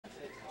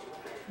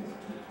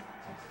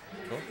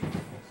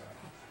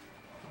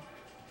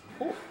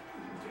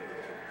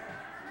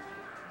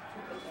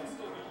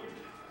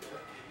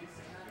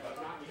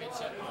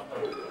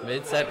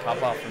Mid-set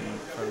pop-off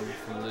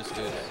from Loose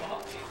Goose.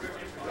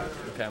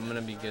 Okay, I'm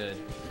gonna be good.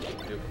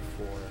 Do it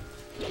before.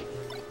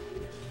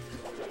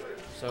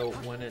 So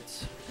when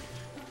it's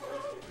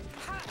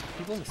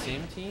people on the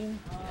same team,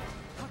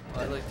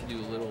 I like to do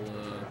a little.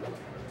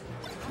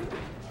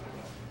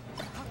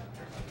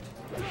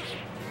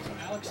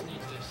 Alex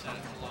needs to set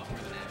it a lot more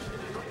than Ashley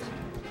does.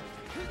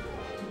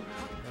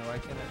 No, I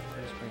can't.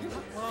 Just bring it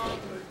up.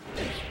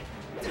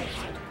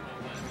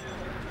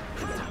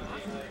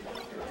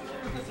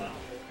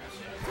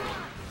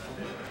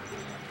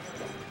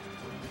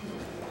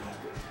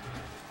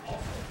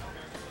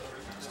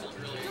 Still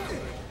really.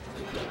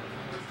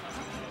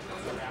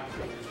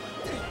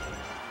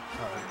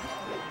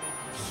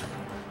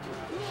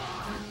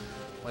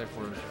 Play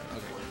forward.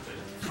 Okay.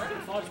 Starting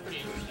fog is pretty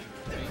interesting.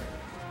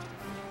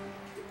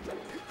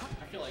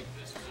 I feel like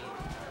this is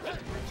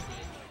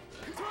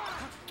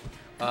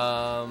a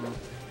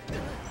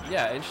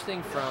Yeah,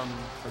 interesting from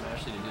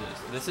Ashley to do this.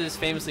 This is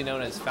famously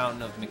known as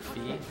Fountain of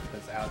McPhee,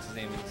 because Alex's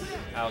name is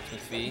Alex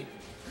McPhee.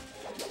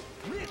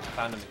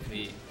 Fountain of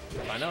McPhee.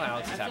 I know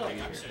Alex is happy to be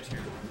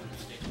here.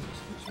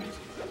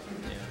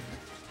 Yeah.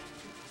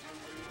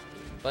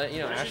 But you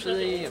know,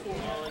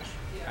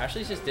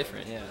 Ashley's just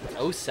different. Yeah.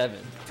 07.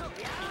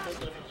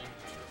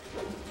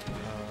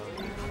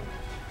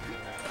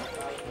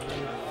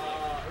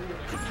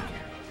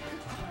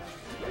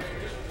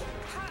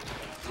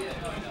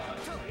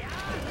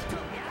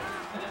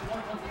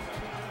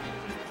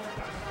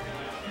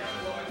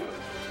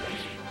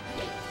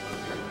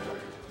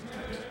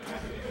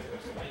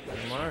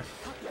 Mark.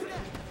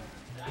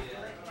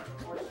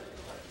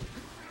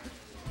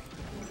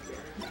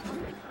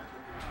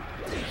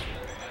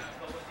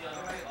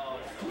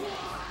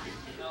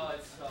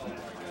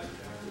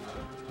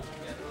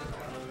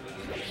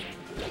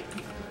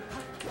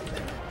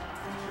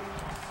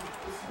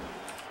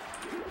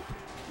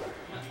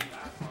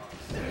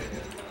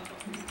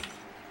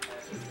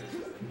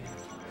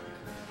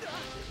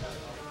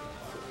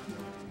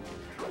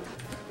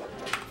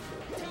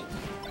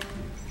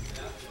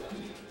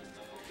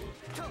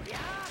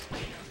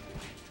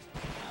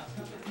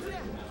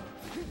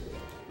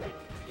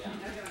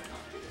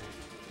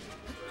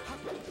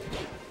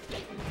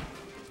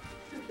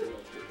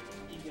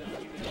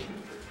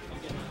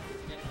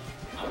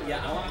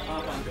 Yeah, I want to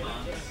hop on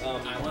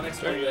cons. I want to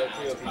explain the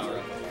power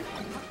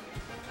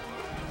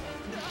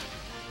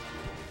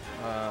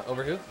up.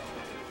 Over who?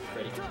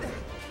 Ready?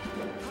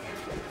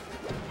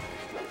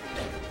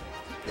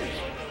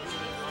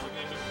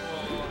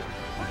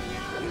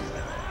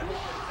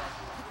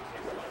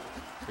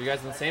 Are you guys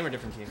on the same or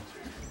different teams?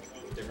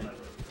 Different.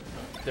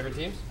 Different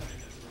teams?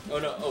 Oh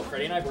no! Oh,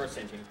 Freddie and I were the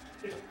same team.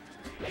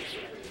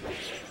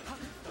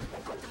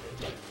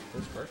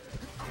 Who's first?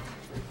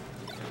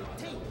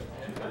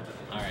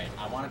 Alright,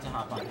 I wanted to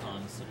hop on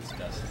cons to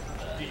discuss the.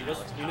 Dude, you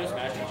just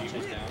Master Chief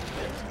was down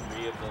for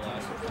 3 of the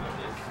last 5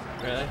 days.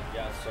 Really?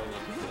 Yeah, so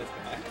it's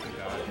back.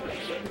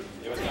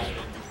 It was not an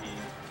MVP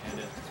and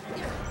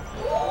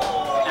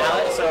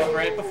Alex, so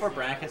right before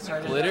bracket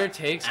started, Glitter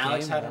takes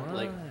Alex game hadn't one.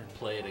 like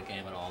played a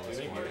game at all this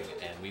morning,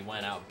 and we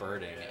went out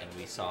birding, and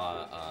we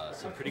saw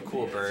some pretty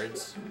cool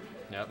birds.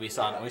 Yep. We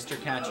saw an oyster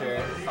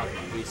catcher.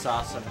 We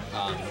saw some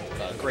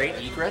great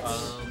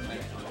egrets.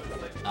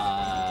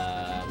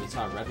 We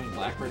saw a red-winged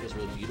blackbird was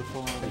really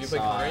beautiful. We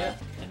saw an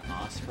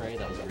osprey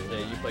that was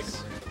really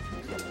nice.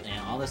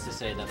 And all this to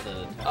say that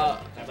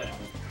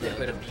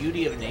the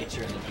beauty of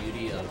nature and the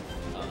beauty of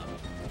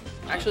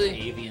actually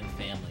avian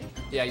family.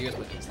 Yeah, you guys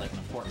would. It's like an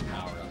important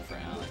power up for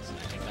Alex, and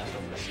I think that's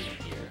what we're seeing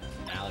here.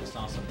 Alex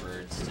saw some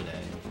birds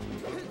today.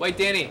 Wait,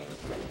 Danny,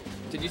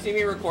 did you see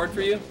me record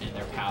for you? And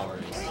their power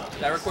is.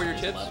 Did I record your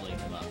chips? Leveling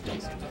them up,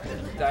 basically.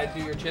 Did I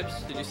do your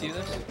chips? Did you see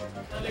this?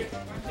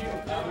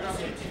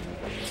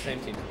 Same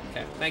team.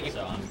 Okay, thank you.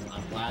 So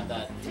I'm glad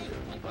that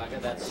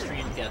that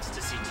stream gets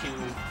to see 2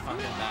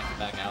 fucking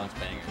back-to-back Alex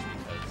bangers,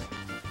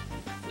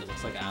 because it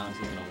looks like Alex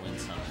is gonna win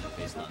some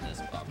based on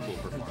this cool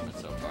performance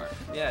so far.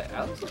 Yeah,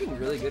 Alex is looking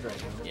really good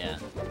right now. Yeah,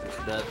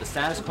 the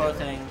status quo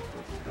thing,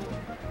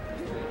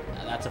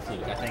 that's a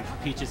fluke. I think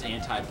Peach is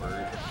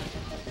anti-bird.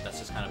 That's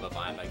just kind of a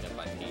vibe I get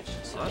by Peach.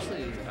 So.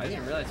 Honestly, I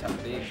didn't realize how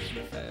big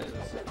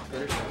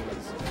Glitter Show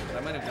was. I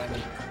might have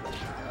gotten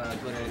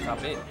Glitter in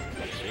top 8.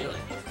 Really?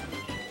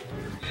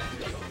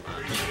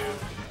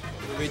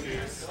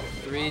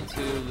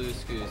 3-2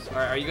 Loose Goose.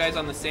 Are you guys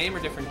on the same or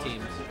different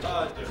teams?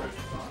 Different.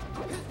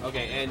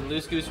 Okay, and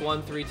Loose Goose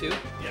won 3-2?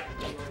 Yeah.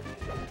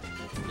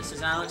 This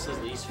is Alex's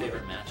least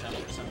favorite matchup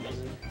for some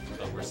reason,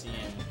 but we're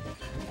seeing.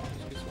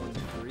 Loose Goose won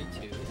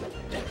 3-2.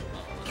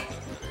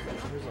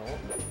 Result.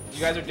 You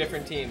guys are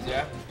different teams,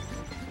 yeah?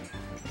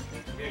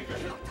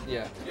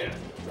 Yeah. Yeah.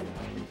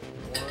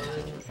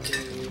 1,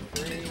 2,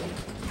 3.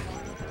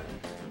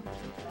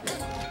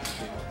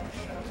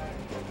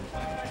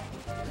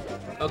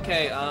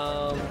 Okay,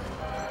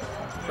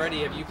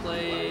 Freddie, have you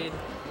played?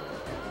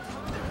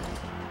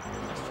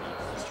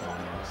 Let's try.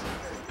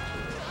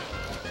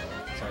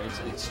 Sorry, it's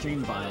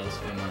extreme bias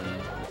from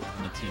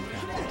the team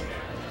captain.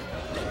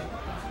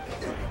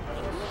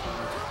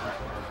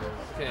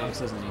 Okay. Alex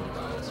doesn't need to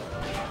buy this.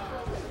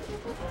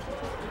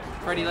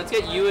 Freddy, let's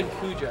get you and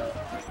Cujo.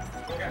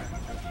 Okay.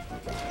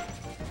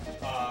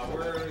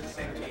 We're the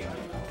same team,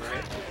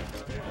 right?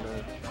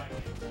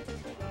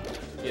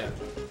 Yeah.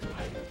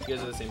 You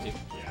guys are the same team.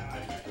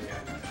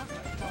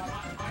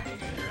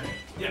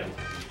 Yeah.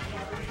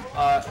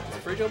 Is the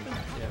fridge open?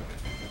 Yeah.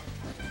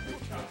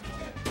 I'm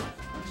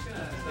just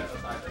gonna step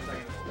aside for a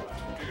second.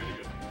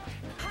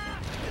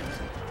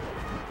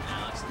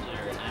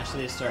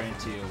 Ashley is starting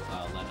to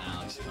let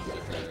Alex come to her.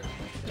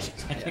 She's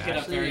Yeah, picking up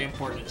Ashley- very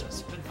important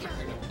adjustment for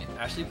her.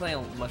 Ashley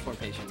playing much more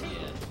patient. Yeah. I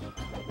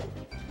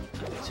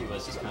think she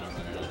was just kind of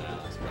running at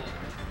Alex, but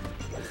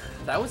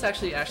That was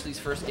actually Ashley's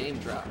first game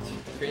dropped.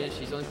 Granted,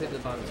 she's only played the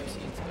bottom 2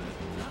 seeds, but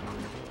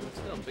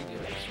still, big deal.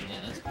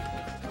 yeah, that's cool.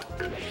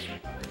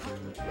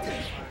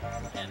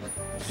 And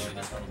maybe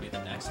this one will be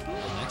the next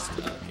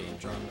game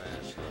drop for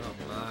Ashley. Oh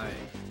my.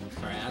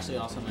 Sorry, Ashley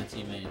also my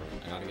teammate.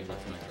 I gotta give it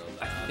to my girl.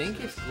 I think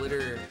if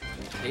Glitter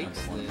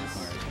takes Number one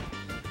this,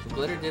 card.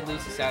 Glitter did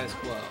lose the status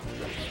quo.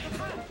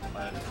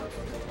 But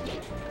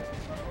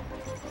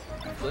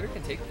if Glitter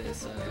can take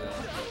this,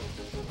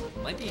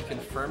 might be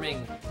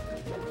confirming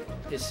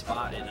his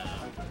spot in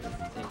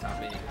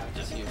top 8.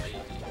 Just huge.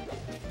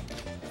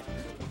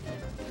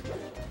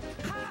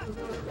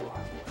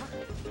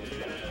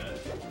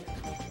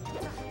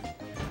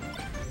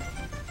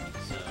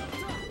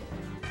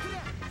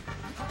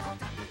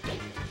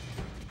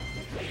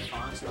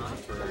 Fawn's not a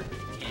bird.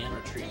 He can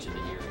retreat to the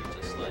Eerie,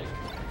 just like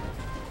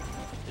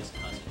his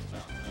cousin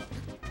found.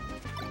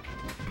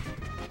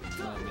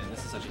 Oh man,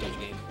 this is such a huge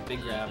game.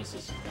 Big grab. This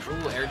is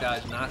Ooh, air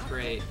dodge, not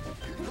great.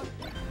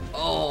 Oh,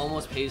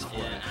 almost pays for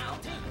it.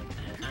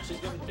 Ashley's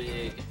got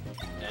big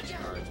edge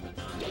cards, but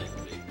not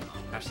like big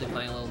combos. Ashley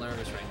playing a little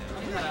nervous right I now.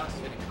 think that Alex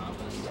is getting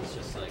combos. It's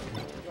just like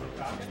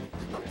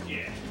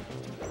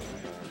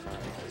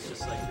it's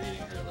just like reading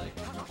her like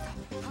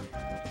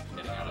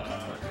getting out of the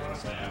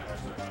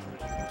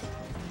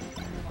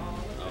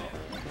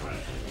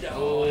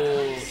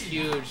Oh,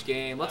 huge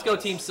game. Let's go,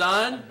 Team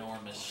Sun.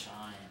 enormous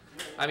shine.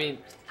 I mean,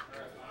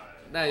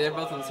 no, they're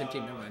both on the same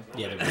team. Never mind.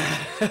 Yeah,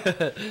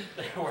 they're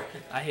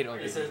I hate all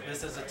This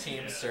these. is a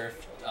team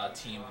surf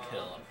team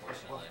kill,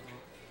 unfortunately.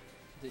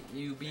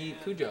 You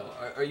beat Cujo.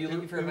 Are you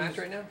looking for a match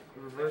right now?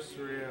 Reverse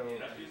Real.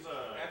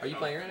 Are you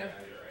playing right now?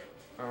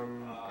 I don't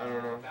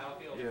know.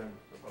 Yeah,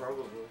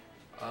 probably.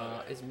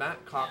 Is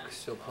Matt Cox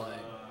still playing?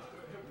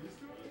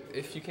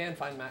 If you can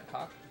find Matt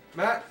Cox,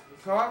 Matt,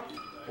 Cock?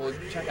 well,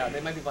 check out.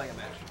 They might be playing a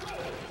match.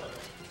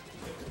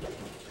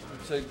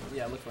 So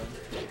yeah, look for him.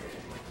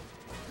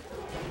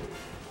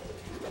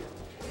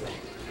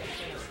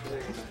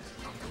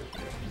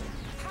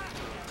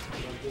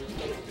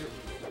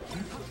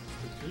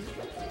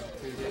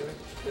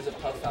 Is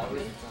it Puff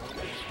Falcon?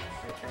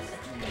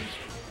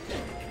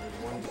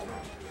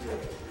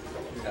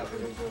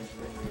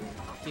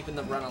 Keeping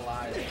the run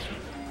alive.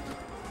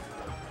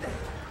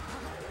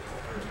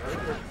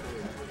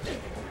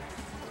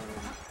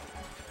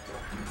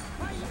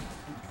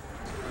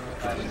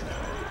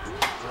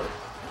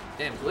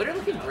 Damn, Glitter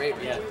looking great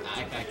right Yeah,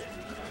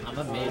 now. I'm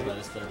amazed by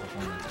this third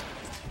performance.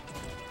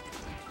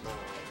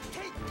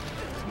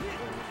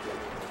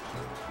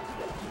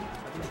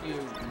 I think you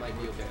might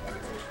be okay.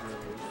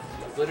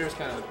 Glitter's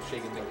kind of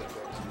shaking things up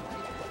for us.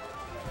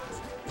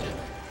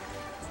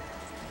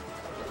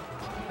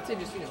 I'd say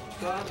just,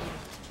 go out and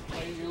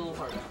play your little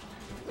heart out.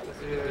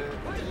 That's a good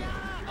thing.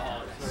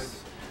 Oh,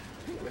 nice.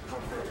 That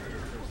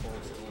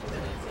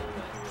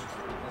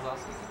was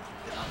awesome.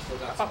 I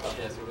popped up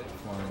yesterday.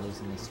 Before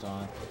losing the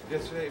stock.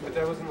 Yesterday, but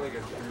that wasn't like a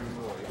true,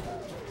 like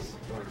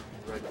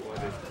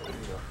red-blooded,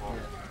 hawk.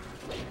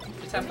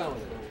 Just have fun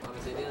with it.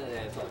 Honestly, at the end of the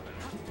day, it's all that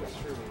matters. That's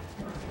true.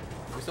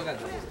 We still got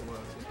doubles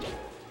tomorrow,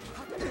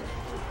 too.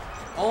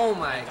 Oh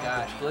my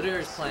gosh, Glitter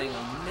is playing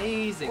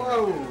amazing.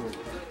 Whoa!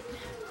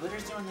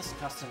 Glitter's doing this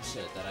custom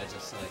shit that I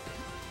just like.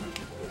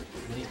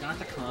 When he's got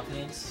the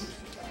confidence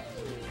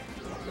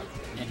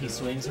and he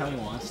swings how he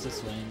wants to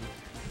swing,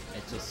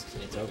 it's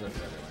over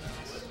for everyone else.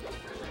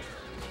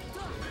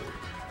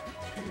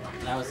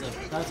 That was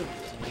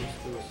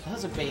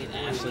a bait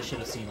Ashley should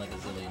have seen like a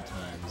zillion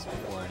times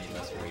before any of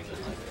us were even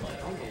like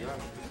playing.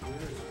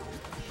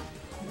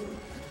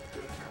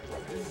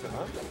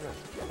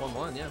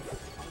 1-1, yeah.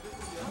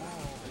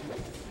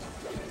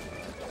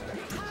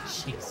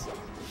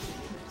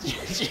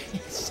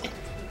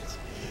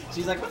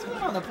 She's like, what's going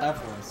on the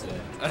platforms today?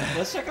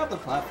 Let's check out the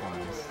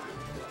platforms.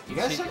 You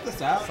guys check this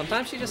out?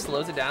 Sometimes she just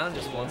slows it down and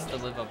just wants to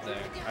live up there.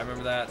 I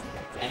remember that.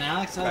 And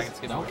Alex Back says, at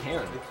Skidmore. don't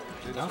care.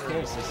 Don't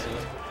care, sister.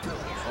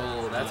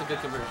 Oh, that's a good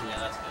conversion. Yeah,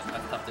 that's good.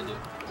 That's tough to do.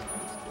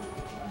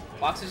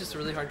 Fox is just a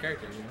really hard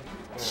character, you know?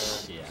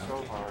 Yeah.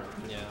 So hard.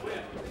 Yeah. I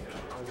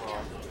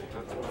lost.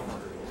 That's so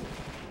hard.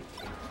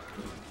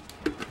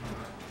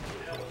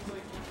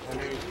 I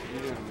knew you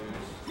didn't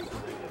lose.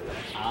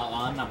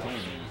 I'm not playing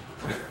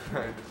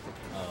that.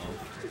 Oh.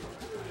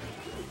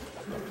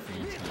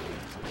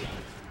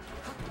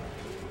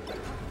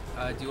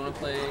 Do you want to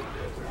play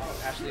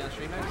Ashley on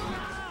stream next? I'd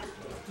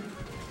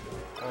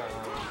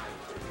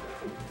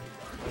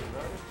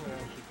rather play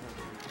Ashley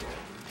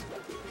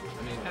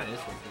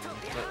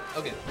But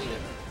okay, leave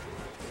it.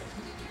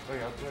 Oh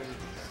yeah, I'll play.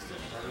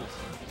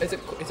 Is it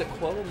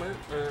Quo or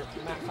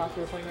Matt Cock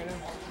we're playing right now?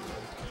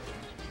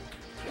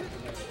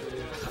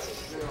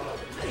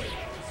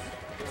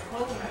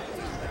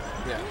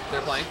 Yeah,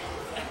 they're playing.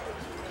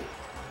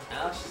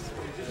 Alex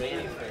is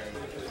waiting for.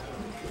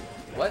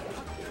 What?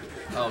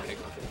 Oh, okay,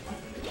 cool.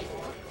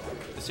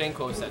 The Shane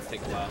Quo sets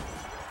take a while.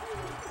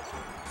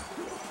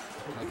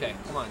 Okay,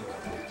 come on.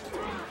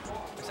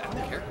 I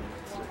don't care.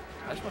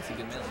 I just want to see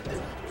good melee.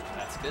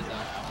 That's good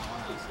though.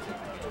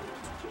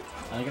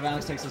 I think if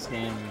Alex takes this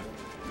game,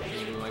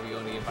 Maybe we might be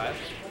going to game 5.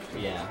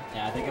 yeah,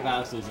 I think if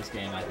Alex loses this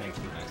game, I think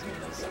the next game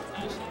is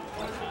actually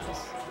has.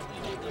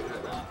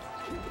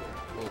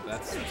 Oh,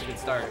 that's a good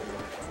start.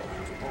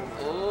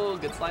 Oh,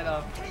 good slide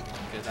off.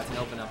 Good, that's an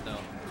open up though.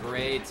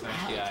 Great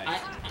smash DI.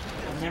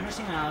 I've never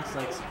seen Alex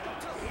like.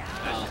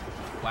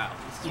 Wow.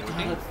 You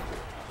gotta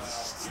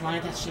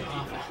slide that shit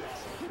off.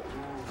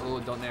 Oh,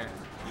 don't dare.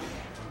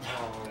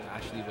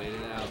 Actually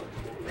waited out.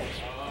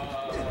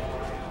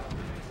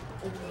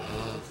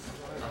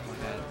 Oh my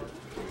god.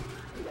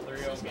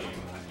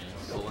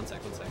 Oh, one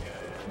sec.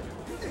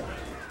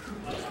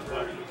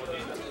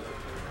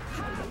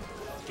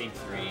 Game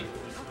 3.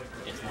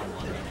 It's 1-1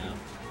 right now.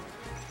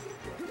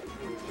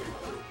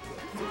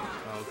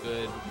 Oh,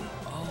 good.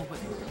 Oh, but.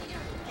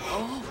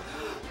 Oh!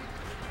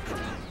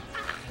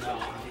 No,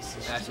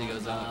 obviously. Ashley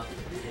goes up.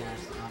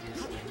 Yes,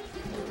 obviously.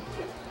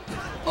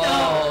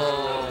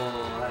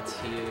 Oh, that's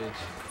huge.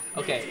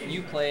 Okay,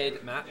 you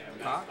played Matt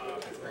Cock?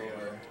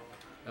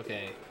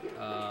 Okay,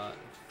 3-0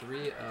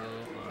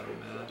 on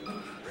Matt.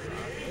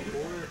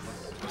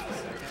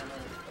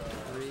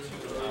 3,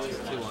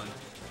 2-1.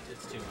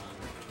 It's 2-1.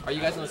 Are you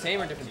guys on the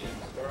same or different teams?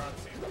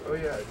 Oh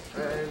yeah,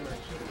 and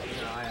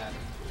No, I had.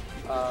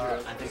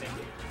 I think.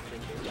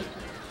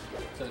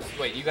 So,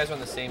 wait, you guys are on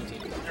the same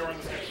team? You're on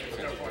the same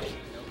team. No point.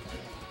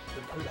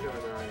 the Pujo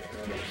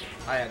and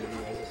I had it.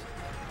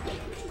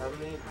 how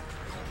many?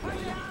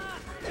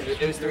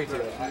 It was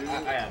 3-2. I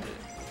had it.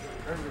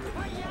 I remember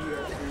you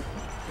got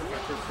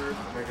 3 for first,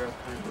 and I got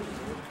 3 for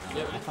second.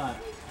 Yep. I thought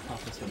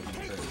this would be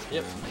first.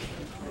 Yep.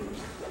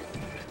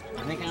 I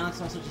think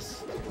Alex also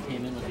just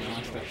came in with no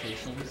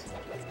expectations.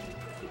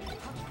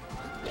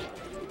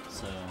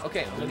 So.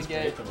 Okay, the let me win's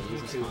get great, but the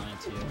lose is YouTube fine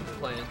too.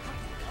 playing.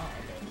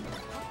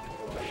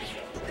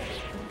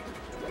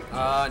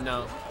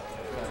 No.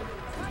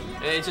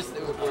 It's just,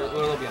 we're a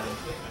little behind.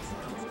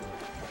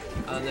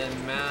 And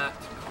then Matt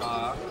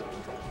Cock.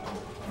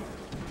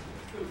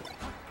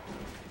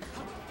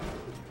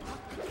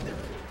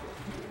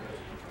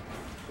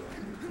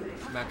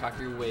 Matt Cock,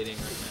 you're waiting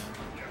right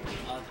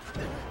now.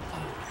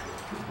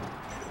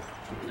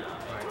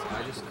 Alright, so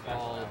I just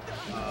called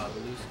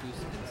Loose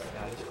Goose and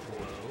Status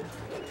Quo.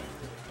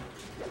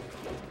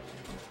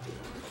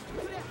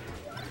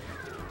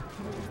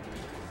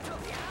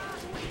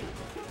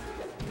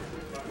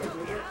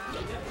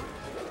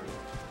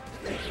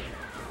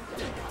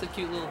 It's a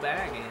cute little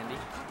bag, Andy.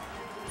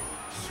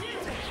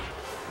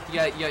 You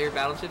got your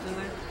battle chips in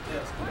there?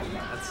 Yes.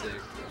 That's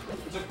sick.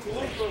 It's a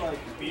cooler for like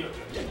beat up.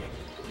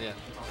 Yeah.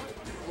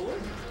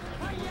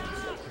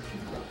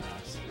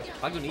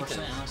 I'll go need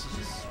Unfortunately, that. Alex is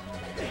just.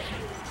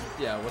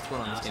 Yeah, what's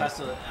going on in Alex this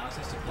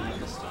has to play at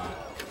the start.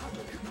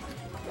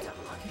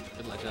 game?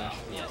 Good luck, Josh.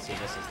 Yeah, see,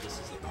 this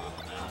is the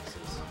problem. Alex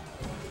is.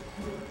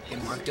 Hey,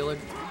 Mark Dillard.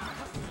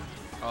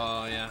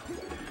 Oh, yeah.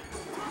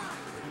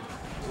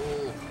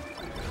 Ooh.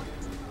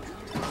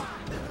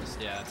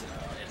 Yeah, that's it.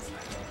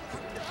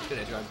 Good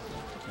edge guard.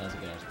 That was a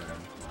good edge guard.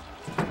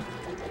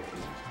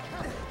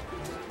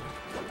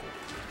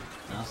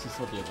 Alex can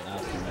still do it, but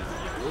Alex can make it.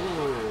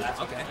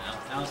 Ooh, okay.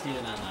 Alex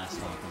needed that last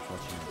stock,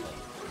 unfortunately.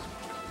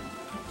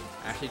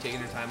 Actually taking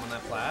her time on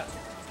that plat.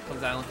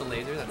 Comes down with the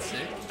laser, that's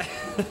sick.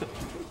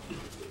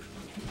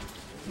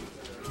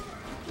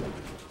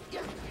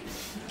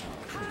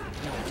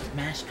 No,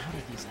 mash out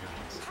of these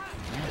Alex.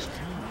 Mash out.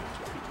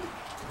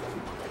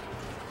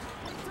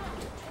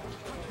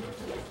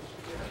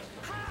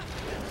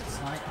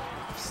 Slide off.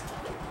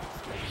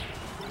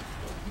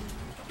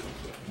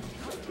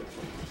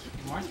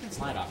 Mars can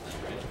slide off then,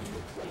 right?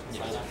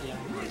 Slide off, yeah.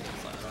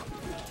 Slide off.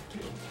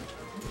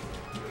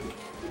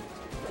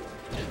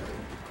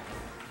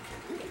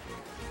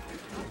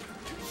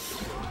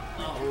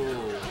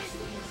 Oh.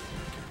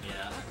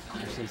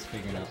 Yeah. Ashley's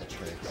figuring out the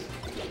tricks.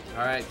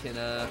 All right, can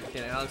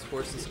Alex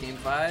force this game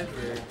 5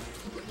 or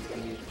it's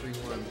gonna be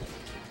 3-1?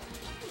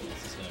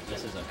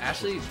 This is a.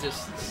 Ashley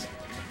just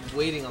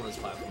waiting on this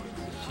platform.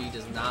 She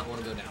does not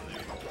want to go down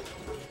there.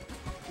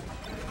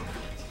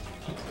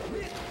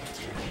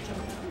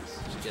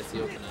 She gets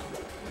the open up.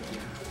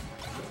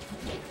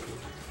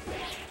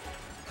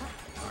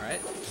 All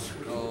right.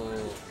 Oh,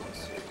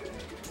 close.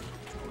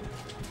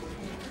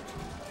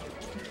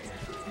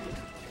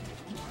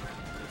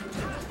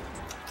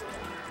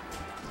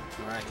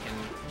 All right, can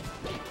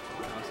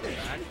Alex get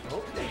back?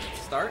 Oh,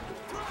 start.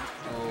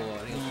 Oh, I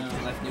think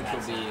it's left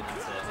neutral B.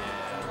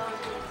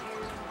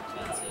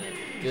 That's it.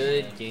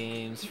 Good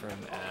games from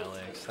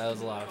Alex. That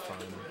was a lot of fun.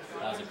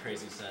 That was a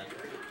crazy set. That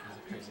was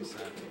a crazy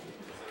set.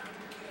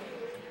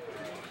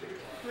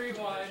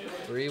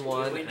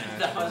 3-1.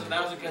 That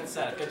was a good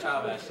set. Good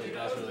job, Ashley.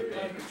 That was really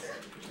good.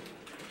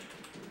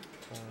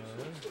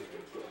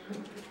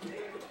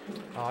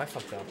 Oh, I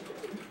fucked up.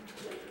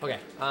 Okay.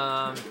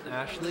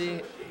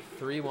 Ashley,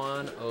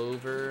 3-1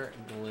 over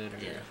Glitter.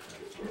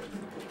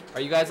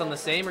 Are you guys on the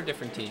same or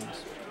different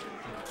teams?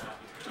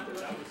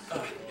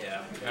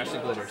 Yeah. Ashley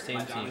Glitter, same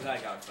My team. I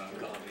got a phone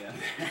call, yeah.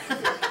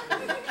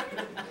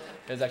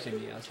 It was actually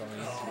me. I was calling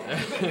you.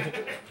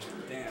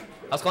 Damn.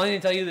 I was calling you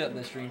to tell you that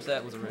the stream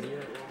set wasn't ready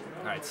yet.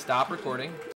 All right, stop recording.